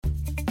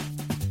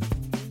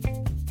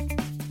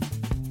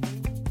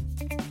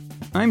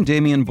I'm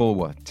Damian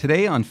Bulwa.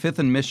 Today on Fifth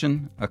and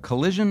Mission, a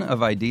collision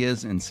of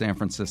ideas in San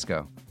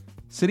Francisco.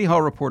 City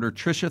Hall reporter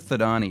Tricia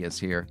Thadani is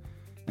here,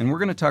 and we're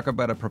going to talk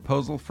about a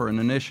proposal for an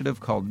initiative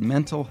called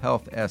Mental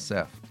Health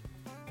SF.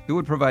 It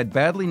would provide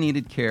badly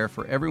needed care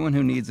for everyone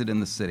who needs it in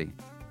the city,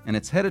 and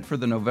it's headed for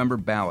the November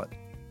ballot.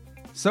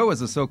 So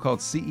is a so-called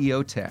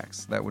CEO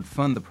tax that would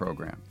fund the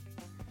program.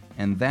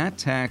 And that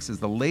tax is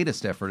the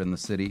latest effort in the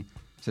city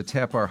to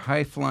tap our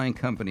high-flying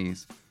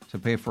companies to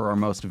pay for our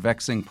most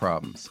vexing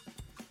problems.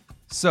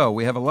 So,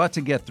 we have a lot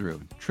to get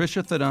through.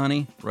 Tricia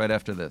Thadani, right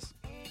after this.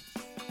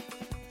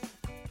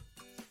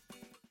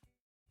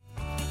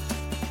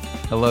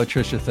 Hello,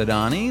 Tricia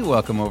Thadani.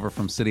 Welcome over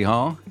from City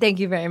Hall. Thank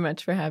you very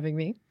much for having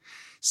me.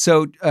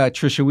 So,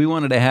 Tricia, we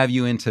wanted to have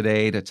you in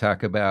today to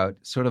talk about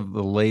sort of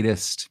the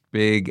latest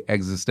big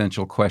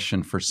existential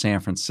question for San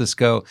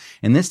Francisco.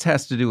 And this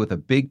has to do with a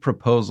big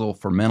proposal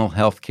for mental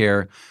health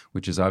care,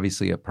 which is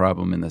obviously a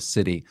problem in the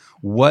city.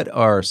 What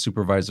are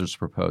supervisors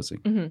proposing?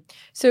 Mm-hmm.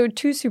 So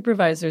 2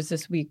 supervisors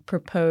this week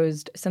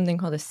proposed something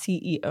called a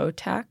CEO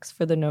tax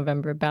for the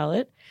November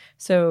ballot.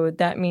 So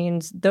that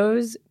means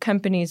those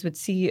companies with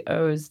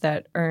CEOs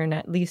that earn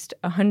at least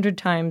 100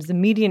 times the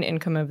median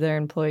income of their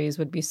employees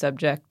would be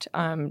subject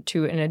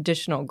to an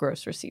additional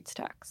gross receipts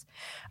tax.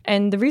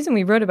 And the reason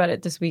we wrote about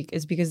it this week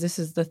is because this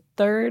is the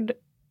third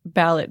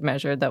ballot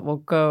measure that will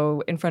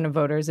go in front of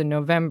voters in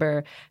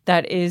November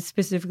that is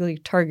specifically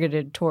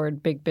targeted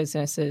toward big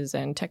businesses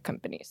and tech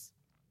companies.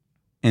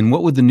 And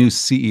what would the new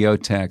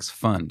CEO tax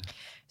fund?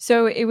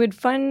 So it would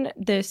fund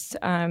this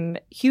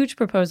huge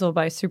proposal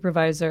by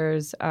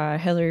supervisors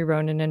Hillary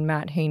Ronen and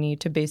Matt Haney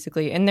to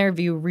basically, in their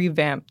view,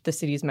 revamp the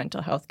city's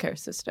mental health care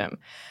system.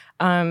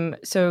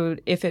 So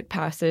if it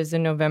passes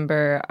in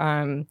November,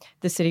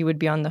 the city would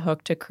be on the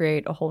hook to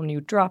create a whole new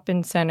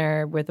drop-in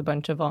center with a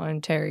bunch of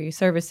voluntary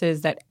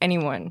services that any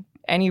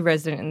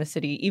resident in the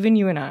city, even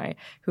you and I,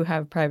 who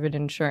have private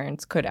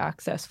insurance, could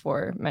access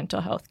for mental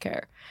health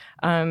care.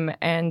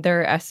 And there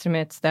are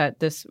estimates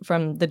that this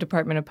from the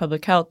Department of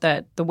Public Health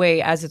that the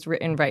way as it's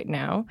written right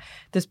now,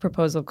 this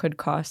proposal could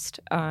cost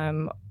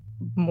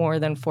more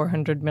than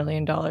 $400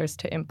 million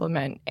to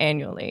implement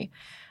annually.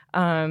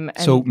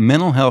 So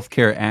mental health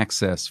care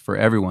access for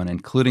everyone,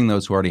 including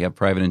those who already have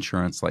private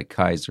insurance like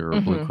Kaiser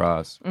or Blue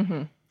Cross.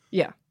 Mm-hmm.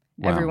 Yeah,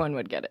 wow. Everyone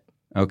would get it.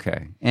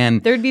 Okay.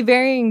 And there'd be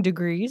varying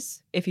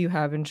degrees if you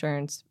have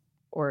insurance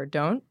or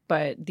don't,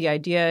 but the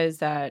idea is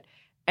that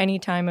any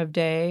time of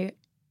day,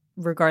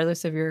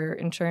 regardless of your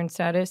insurance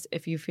status,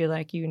 if you feel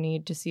like you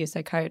need to see a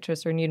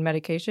psychiatrist or need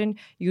medication,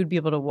 you would be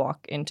able to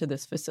walk into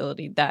this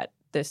facility that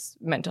this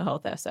mental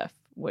health SF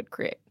would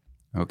create.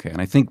 Okay.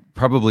 And I think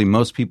probably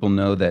most people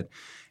know that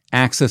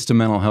access to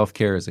mental health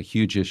care is a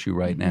huge issue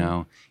right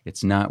now.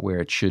 It's not where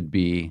it should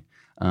be.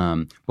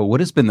 But what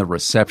has been the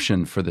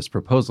reception for this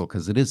proposal?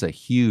 Because it is a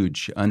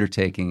huge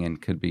undertaking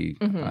and could be,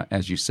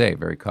 as you say,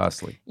 very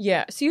costly.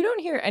 Yeah. So you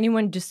don't hear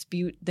anyone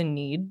dispute the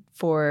need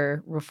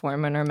for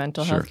reform in our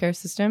mental health care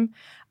system.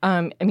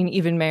 I mean,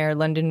 even Mayor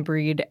London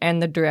Breed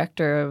and the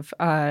director of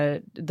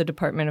the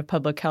Department of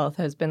Public Health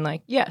has been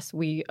like, yes,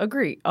 we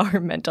agree. Our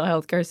mental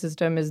health care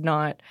system is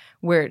not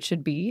where it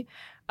should be.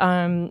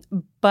 And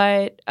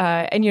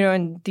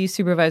these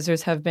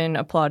supervisors have been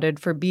applauded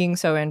for being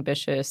so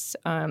ambitious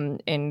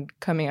in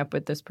coming up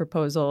with this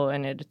proposal,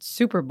 and it's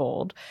super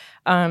bold.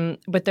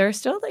 But there are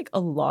still a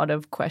lot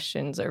of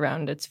questions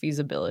around its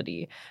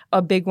feasibility.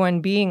 A big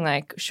one being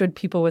should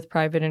people with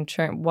private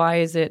insurance, why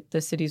is it the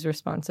city's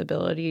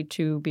responsibility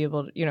to be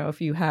able to, if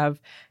you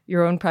have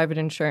your own private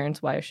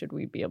insurance, why should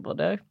we be able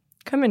to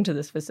come into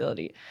this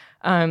facility?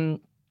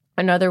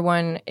 Another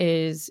one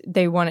is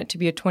they want it to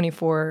be a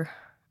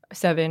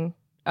 24/7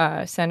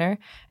 center,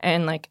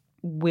 and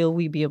will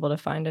we be able to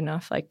find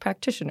enough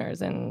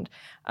practitioners and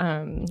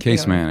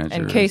case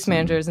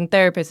managers and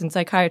therapists and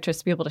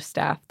psychiatrists to be able to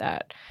staff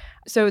that?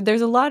 So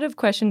there's a lot of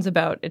questions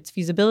about its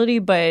feasibility,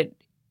 but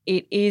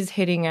it is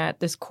hitting at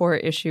this core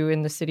issue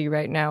in the city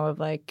right now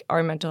of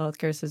our mental health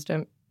care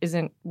system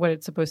isn't what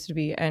it's supposed to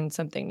be and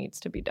something needs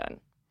to be done.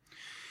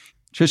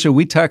 Tricia,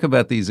 we talk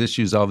about these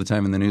issues all the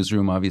time in the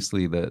newsroom.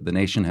 Obviously, the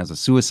nation has a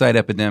suicide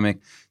epidemic.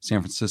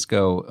 San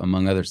Francisco,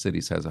 among other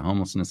cities, has a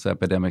homelessness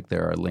epidemic.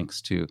 There are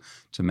links to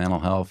mental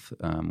health,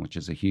 which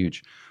is a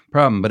huge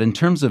problem. But in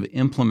terms of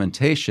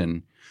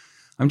implementation,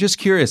 I'm just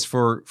curious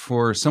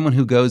for someone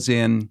who goes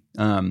in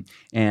and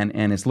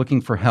is looking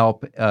for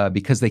help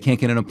because they can't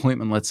get an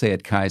appointment, let's say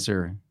at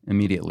Kaiser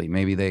immediately.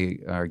 Maybe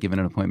they are given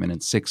an appointment in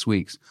 6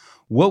 weeks.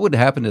 What would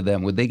happen to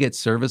them? Would they get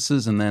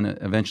services and then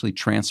eventually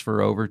transfer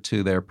over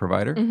to their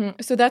provider?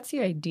 So that's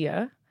the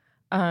idea.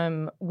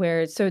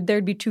 So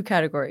there'd be 2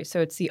 categories. So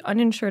it's the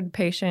uninsured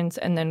patients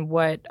and then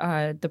what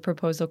the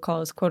proposal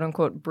calls quote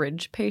unquote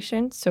bridge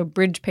patients. So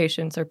bridge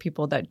patients are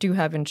people that do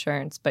have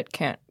insurance but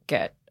can't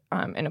get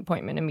an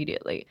appointment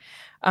immediately.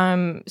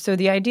 So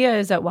the idea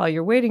is that while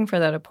you're waiting for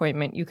that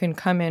appointment, you can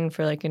come in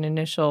for an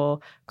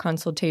initial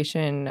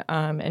consultation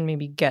and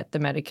maybe get the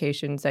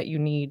medications that you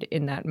need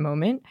in that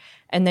moment.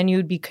 And then you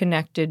would be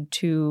connected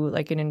to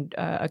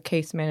a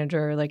case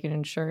manager, an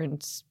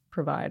insurance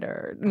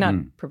provider, not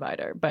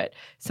provider, but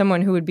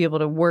someone who would be able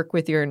to work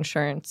with your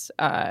insurance,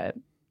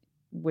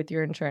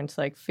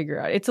 like figure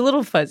out. It's a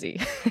little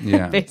fuzzy,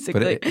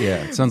 basically. But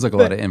it sounds like a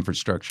lot of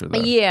infrastructure, though.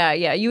 Yeah.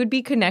 You would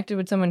be connected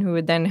with someone who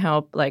would then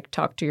help, like,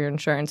 talk to your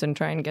insurance and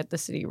try and get the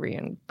city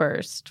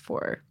reimbursed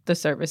for the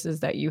services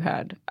that you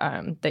had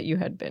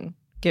been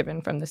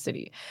given from the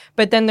city.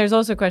 But then there's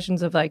also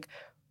questions of, like,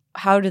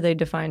 how do they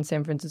define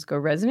San Francisco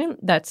resident?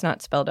 That's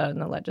not spelled out in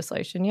the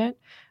legislation yet.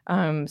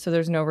 So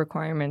there's no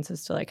requirements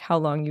as to, like, how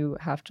long you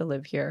have to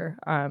live here,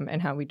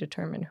 and how we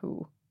determine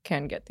who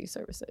can get these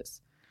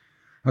services.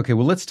 Okay,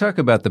 well, let's talk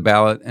about the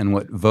ballot and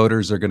what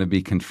voters are going to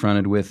be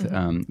confronted with.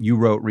 You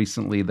wrote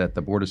recently that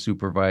the Board of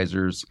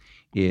Supervisors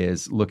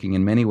is looking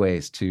in many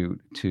ways to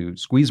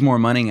squeeze more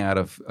money out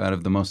of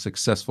the most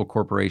successful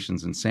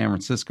corporations in San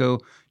Francisco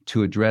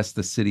to address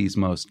the city's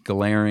most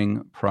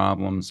glaring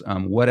problems.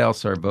 What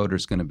else are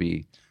voters going to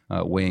be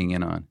weighing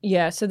in on?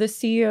 Yeah, so the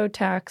CEO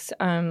tax,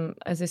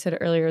 as I said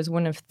earlier, is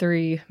one of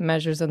 3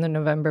 measures on the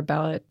November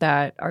ballot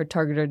that are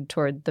targeted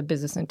toward the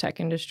business and tech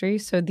industry.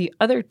 So the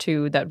other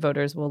 2 that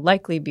voters will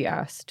likely be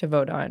asked to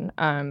vote on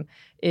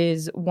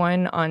is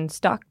one on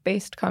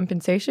stock-based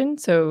compensation.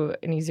 So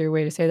an easier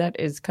way to say that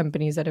is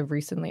companies that have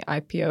recently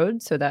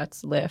IPO'd. So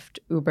that's Lyft,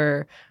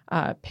 Uber,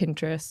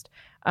 Pinterest.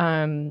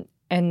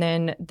 And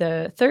then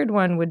the third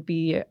one would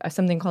be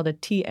something called a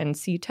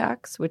TNC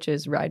tax, which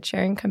is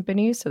ride-sharing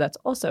companies. So that's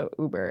also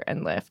Uber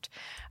and Lyft.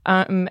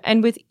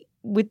 And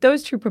with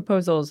those 2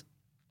 proposals,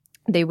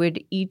 they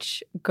would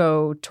each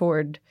go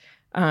toward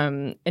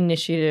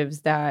initiatives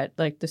that,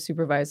 like, the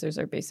supervisors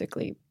are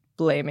basically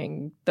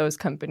blaming those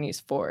companies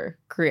for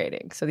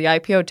creating. So the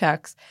IPO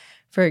tax,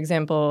 for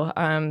example,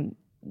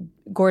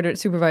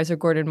 Supervisor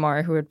Gordon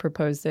Marr, who had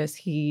proposed this,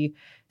 he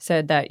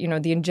said that,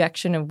 the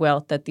injection of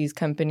wealth that these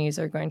companies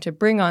are going to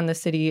bring on the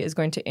city is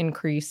going to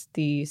increase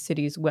the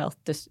city's wealth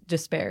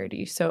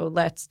disparity. So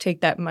let's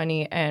take that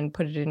money and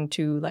put it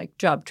into, like,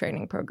 job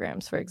training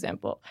programs, for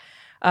example.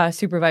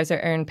 Supervisor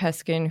Aaron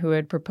Peskin, who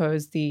had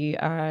proposed the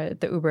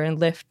Uber and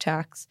Lyft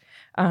tax,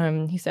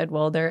 he said,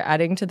 well, they're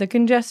adding to the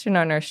congestion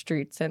on our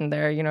streets and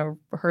they're,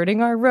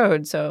 hurting our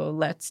roads. So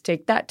let's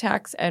take that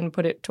tax and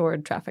put it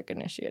toward traffic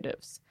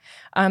initiatives.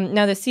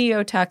 Now, the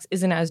CEO tax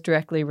isn't as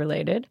directly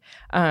related.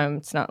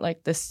 It's not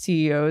like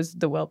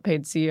the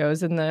well-paid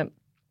CEOs in the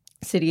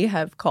city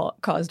have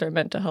caused our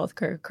mental health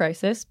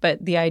crisis.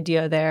 But the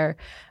idea there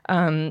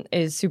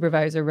is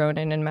Supervisor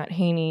Ronen and Matt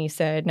Haney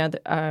said now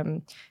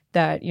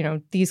that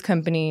these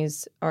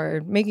companies are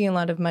making a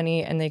lot of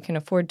money and they can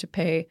afford to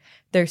pay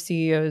their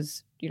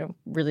CEOs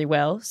really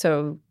well,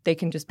 so they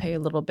can just pay a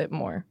little bit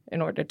more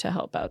in order to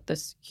help out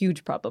this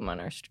huge problem on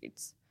our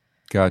streets.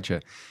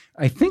 Gotcha.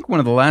 I think one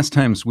of the last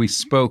times we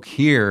spoke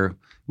here,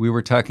 we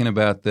were talking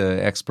about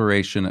the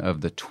expiration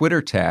of the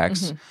Twitter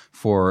tax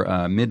for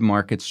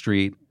Mid-Market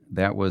Street.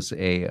 That was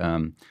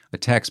a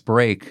tax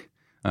break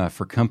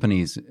for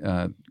companies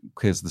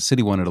because the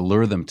city wanted to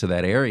lure them to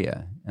that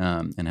area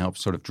and help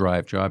sort of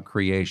drive job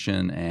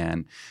creation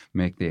and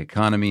make the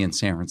economy in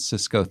San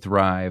Francisco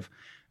thrive.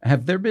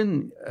 Have there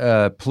been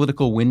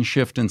political wind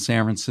shift in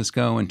San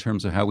Francisco in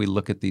terms of how we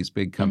look at these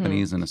big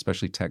companies and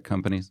especially tech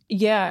companies?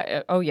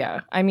 Yeah. Oh,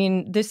 yeah. I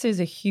mean, this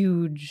is a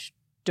huge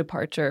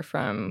departure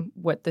from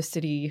what the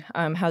city,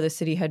 how the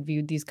city had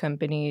viewed these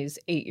companies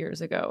 8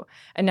 years ago.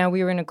 And now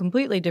we were in a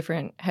completely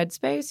different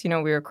headspace.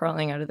 We were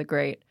crawling out of the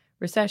Great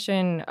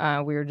Recession.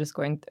 We were just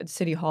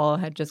City Hall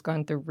had just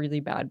gone through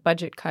really bad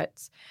budget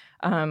cuts.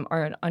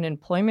 Our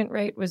unemployment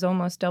rate was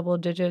almost double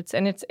digits.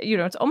 And it's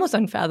almost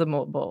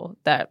unfathomable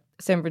that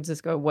San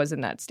Francisco was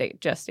in that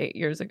state just 8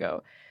 years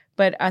ago.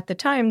 But at the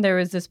time, there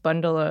was this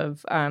bundle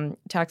of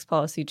tax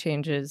policy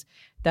changes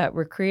that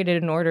were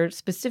created in order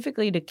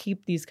specifically to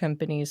keep these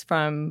companies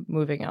from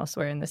moving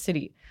elsewhere in the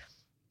city.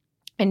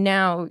 And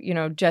now,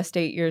 just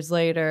 8 years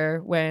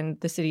later, when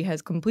the city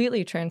has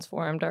completely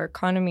transformed, our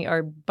economy,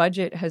 our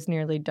budget has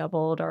nearly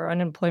doubled, our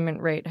unemployment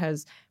rate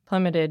has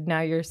plummeted. Now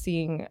you're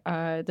seeing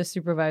the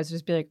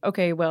supervisors be like,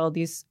 okay, well,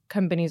 these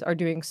companies are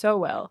doing so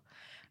well.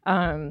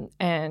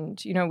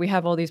 And, we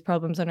have all these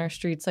problems on our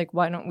streets. Like,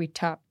 why don't we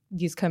tap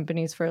these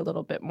companies for a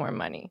little bit more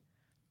money?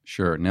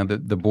 Sure. Now,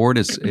 the board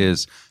has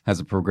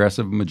a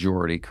progressive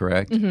majority,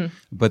 correct?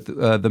 But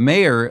the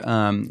mayor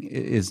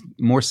is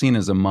more seen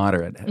as a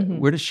moderate.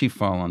 Where does she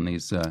fall on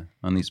these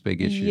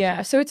big issues?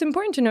 Yeah. So it's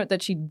important to note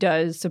that she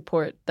does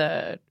support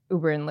the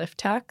Uber and Lyft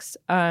tax,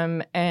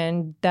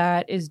 and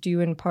that is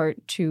due in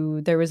part to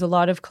there was a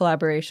lot of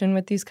collaboration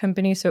with these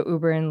companies. So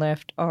Uber and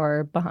Lyft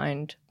are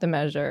behind the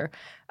measure,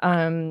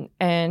 and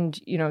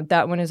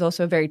that one is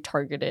also a very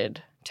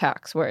targeted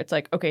tax where it's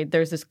like, okay,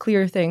 there's this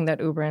clear thing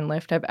that Uber and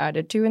Lyft have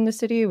added to in the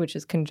city, which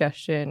is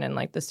congestion and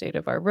like the state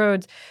of our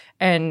roads.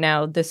 And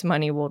now this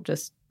money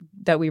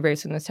that we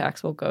raise from this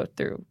tax will go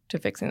through to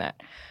fixing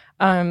that.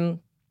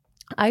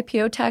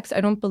 IPO tax, I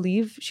don't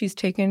believe she's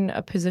taken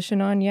a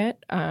position on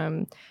yet.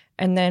 And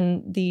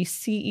then the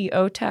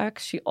CEO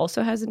tax, she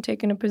also hasn't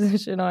taken a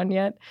position on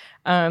yet.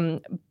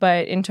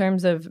 But in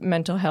terms of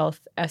mental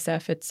health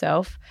SF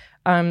itself,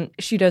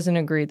 She doesn't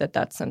agree that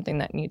that's something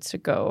that needs to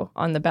go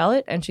on the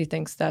ballot, and she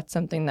thinks that's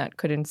something that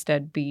could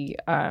instead be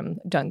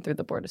done through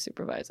the Board of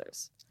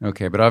Supervisors.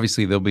 Okay, but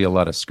obviously there'll be a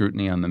lot of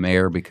scrutiny on the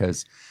mayor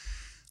because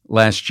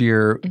last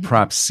year,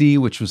 Prop C,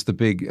 which was the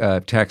big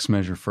tax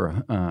measure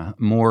for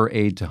more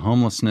aid to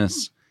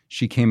homelessness,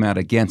 she came out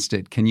against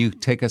it. Can you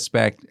take us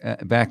back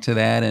to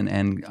that?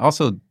 And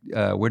also,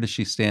 where does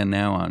she stand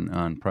now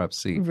on Prop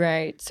C?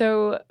 Right.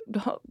 So,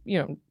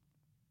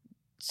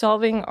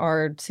 solving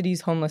our city's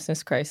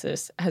homelessness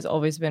crisis has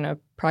always been a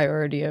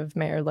priority of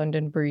Mayor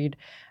London Breed.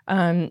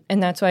 And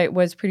that's why it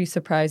was pretty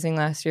surprising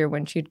last year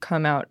when she'd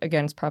come out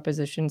against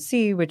Proposition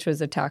C, which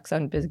was a tax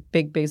on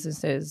big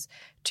businesses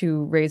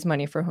to raise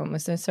money for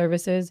homelessness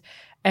services.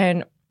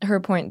 And her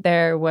point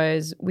there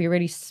was we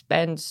already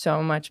spend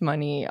so much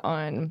money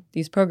on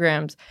these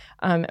programs,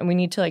 and we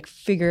need to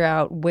figure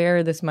out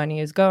where this money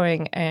is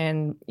going.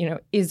 And,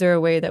 is there a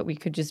way that we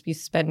could just be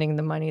spending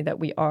the money that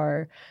we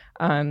are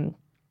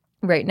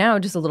right now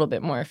just a little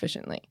bit more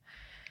efficiently?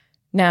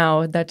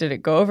 Now, that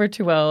didn't go over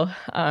too well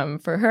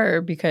for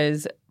her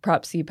because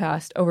Prop C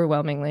passed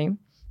overwhelmingly,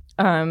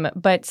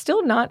 but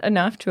still not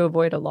enough to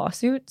avoid a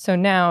lawsuit. So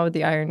now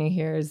the irony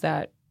here is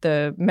that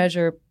the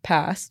measure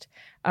passed,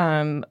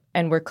 and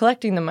we're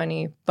collecting the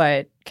money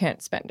but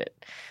can't spend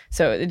it.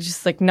 So it's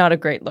just not a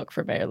great look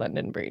for Mayor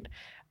London Breed.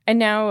 And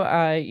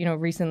now,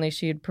 recently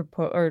she had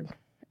proposed, or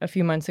a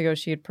few months ago,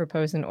 she had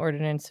proposed an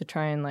ordinance to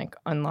try and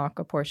unlock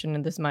a portion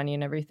of this money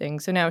and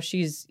everything. So now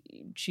she's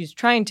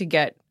trying to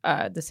get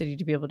the city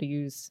to be able to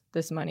use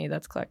this money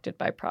that's collected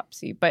by Prop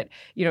C. But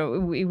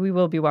we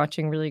will be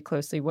watching really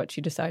closely what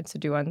she decides to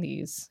do on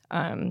these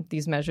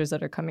measures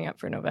that are coming up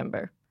for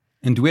November.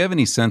 And do we have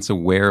any sense of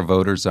where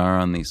voters are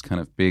on these kind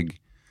of big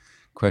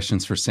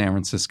questions for San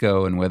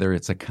Francisco and whether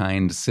it's a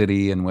kind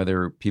city and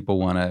whether people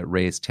want to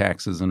raise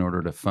taxes in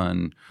order to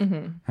fund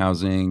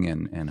housing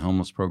and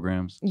homeless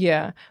programs?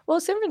 Yeah. Well,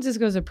 San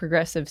Francisco is a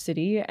progressive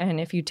city. And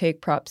if you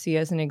take Prop C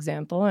as an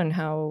example and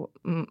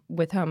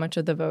with how much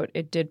of the vote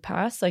it did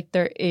pass, I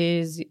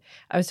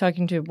was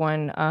talking to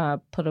one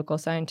political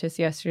scientist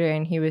yesterday,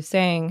 and he was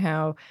saying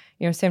how,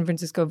 San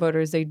Francisco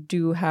voters, they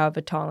do have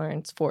a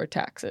tolerance for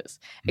taxes,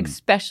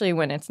 especially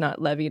when it's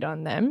not levied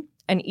on them.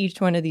 And each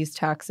one of these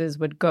taxes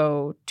would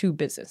go to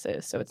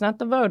businesses. So it's not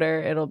the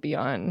voter, it'll be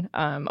on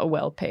a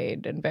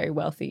well-paid and very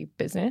wealthy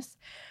business.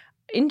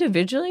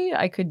 Individually,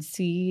 I could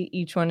see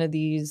each one of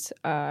these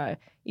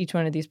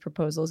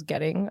proposals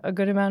getting a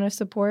good amount of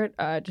support.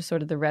 Just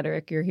sort of the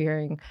rhetoric you're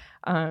hearing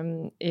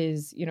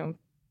is,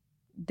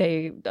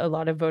 a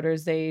lot of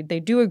voters, they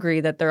do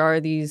agree that there are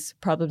these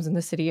problems in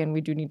the city and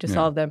we do need to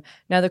solve them.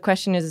 Now, the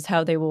question is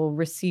how they will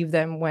receive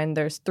them when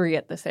there's three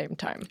at the same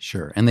time.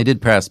 Sure. And they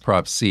did pass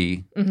Prop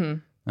C,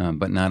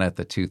 but not at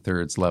the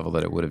 2/3 level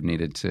that it would have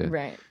needed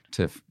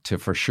to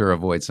for sure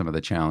avoid some of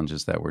the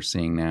challenges that we're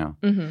seeing now.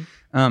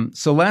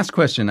 So last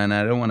question, and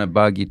I don't want to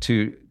bog you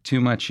too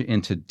much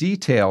into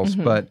details,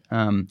 but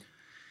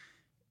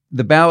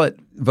the ballot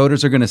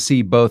voters are going to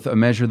see both a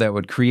measure that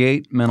would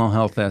create mental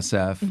health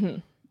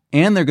SF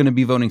and they're going to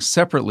be voting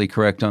separately,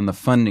 correct, on the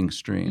funding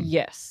stream.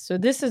 Yes. So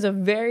this is a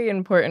very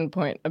important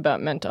point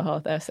about mental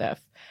health SF.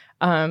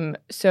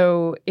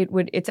 So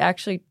it's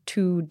actually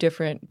two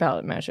different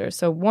ballot measures.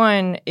 So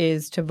one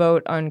is to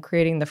vote on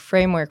creating the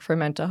framework for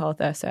mental health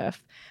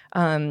SF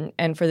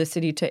and for the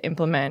city to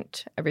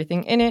implement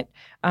everything in it.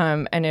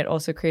 And it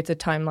also creates a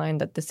timeline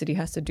that the city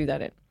has to do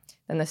that in.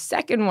 And the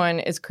second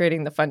one is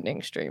creating the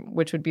funding stream,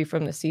 which would be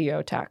from the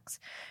CEO tax.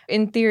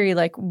 In theory,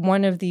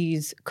 one of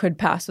these could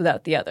pass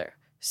without the other.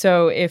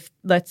 So if,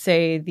 let's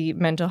say, the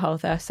mental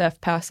health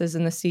SF passes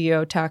and the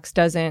CEO tax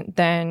doesn't,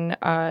 then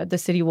the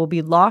city will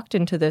be locked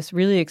into this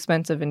really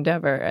expensive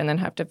endeavor and then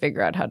have to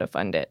figure out how to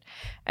fund it.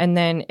 And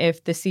then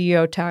if the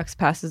CEO tax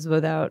passes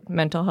without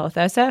mental health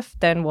SF,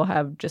 then we'll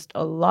have just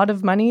a lot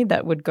of money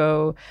that would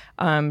go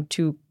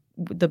to,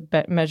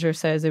 the measure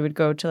says it would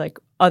go to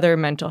other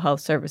mental health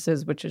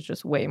services, which is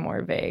just way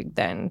more vague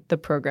than the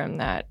program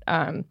that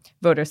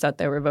voters thought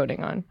they were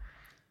voting on.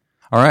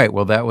 All right.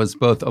 Well, that was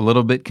both a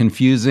little bit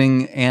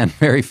confusing and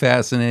very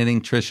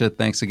fascinating. Tricia,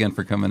 thanks again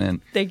for coming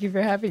in. Thank you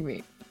for having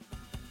me.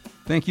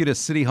 Thank you to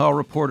City Hall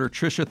reporter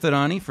Tricia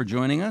Thadani for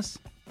joining us.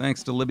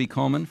 Thanks to Libby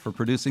Coleman for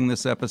producing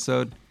this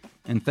episode.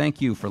 And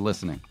thank you for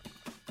listening.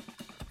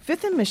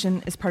 Fifth and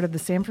Mission is part of the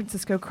San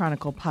Francisco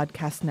Chronicle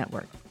podcast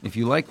network. If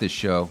you like this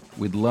show,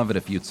 we'd love it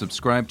if you'd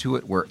subscribe to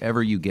it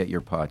wherever you get your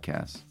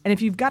podcasts. And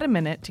if you've got a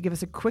minute to give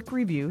us a quick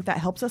review, that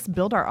helps us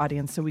build our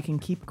audience so we can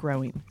keep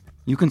growing.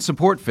 You can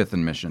support Fifth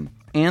and Mission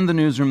and the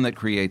newsroom that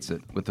creates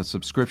it with a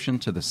subscription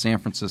to the San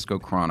Francisco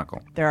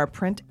Chronicle. There are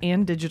print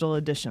and digital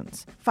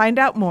editions. Find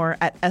out more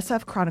at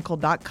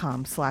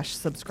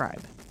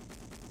sfchronicle.com/subscribe.